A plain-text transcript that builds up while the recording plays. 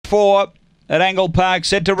4 at Angle-Park,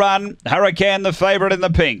 set to run. Hurricane, the favourite in the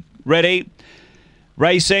pink. Ready.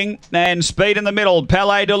 Racing and speed in the middle.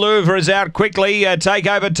 Palais de Louvre is out quickly.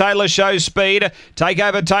 Takeover Taylor shows speed.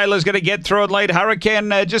 Takeover Taylor's going to get through and lead. Hurricane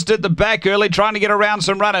just at the back early, trying to get around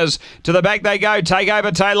some runners. To the back they go.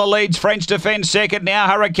 Takeover Taylor leads. French Defence second. Now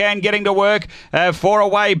Hurricane getting to work. 4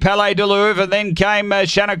 away, Palais de Louvre. And then came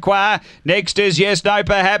Chanacqua. Next is Yes, No,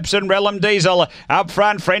 Perhaps and Relum Diesel. Up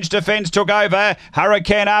front, French Defence took over.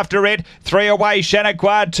 Hurricane after it. 3 away,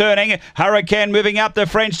 Chanacqua turning. Hurricane moving up the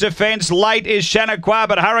French Defence. Late is Chanacqua,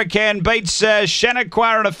 but Hurricane beats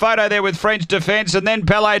Chanacqua in a photo there with French Defence, and then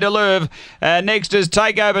Palais de Louvre. Next is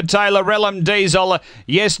Takeover Taylor, Relum Diesel.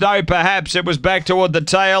 Yes, No, Perhaps. It was back toward the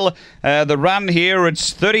tail. The run here,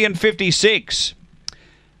 it's 30 and 56.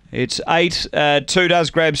 It's 8. 2 does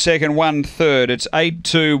grab second, 1 third. It's 8,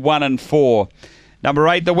 2, 1 and 4. Number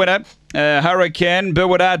 8, the winner, Hurricane, Bill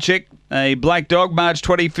Wodarczyk, a black dog, March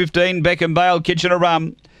 2015, Beckham Bale, Kitchener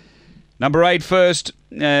Rum. Number 8 first,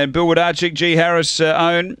 Bill Wodarczyk, G. Harris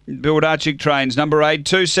own. Bill Wodarczyk trains. Number 8,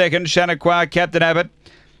 2 second, Chanacqua, Captain Abbott.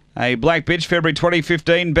 A black bitch, February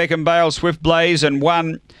 2015, Beckham Bale, Swift Blaze. And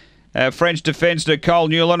 1, French Defence, Nicole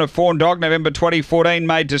Newland, a fawn dog, November 2014,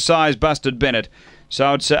 made to size, Busted Bennett.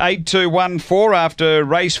 So it's 8, 2, 1, 4 after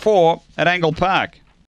race 4 at Angle-Park.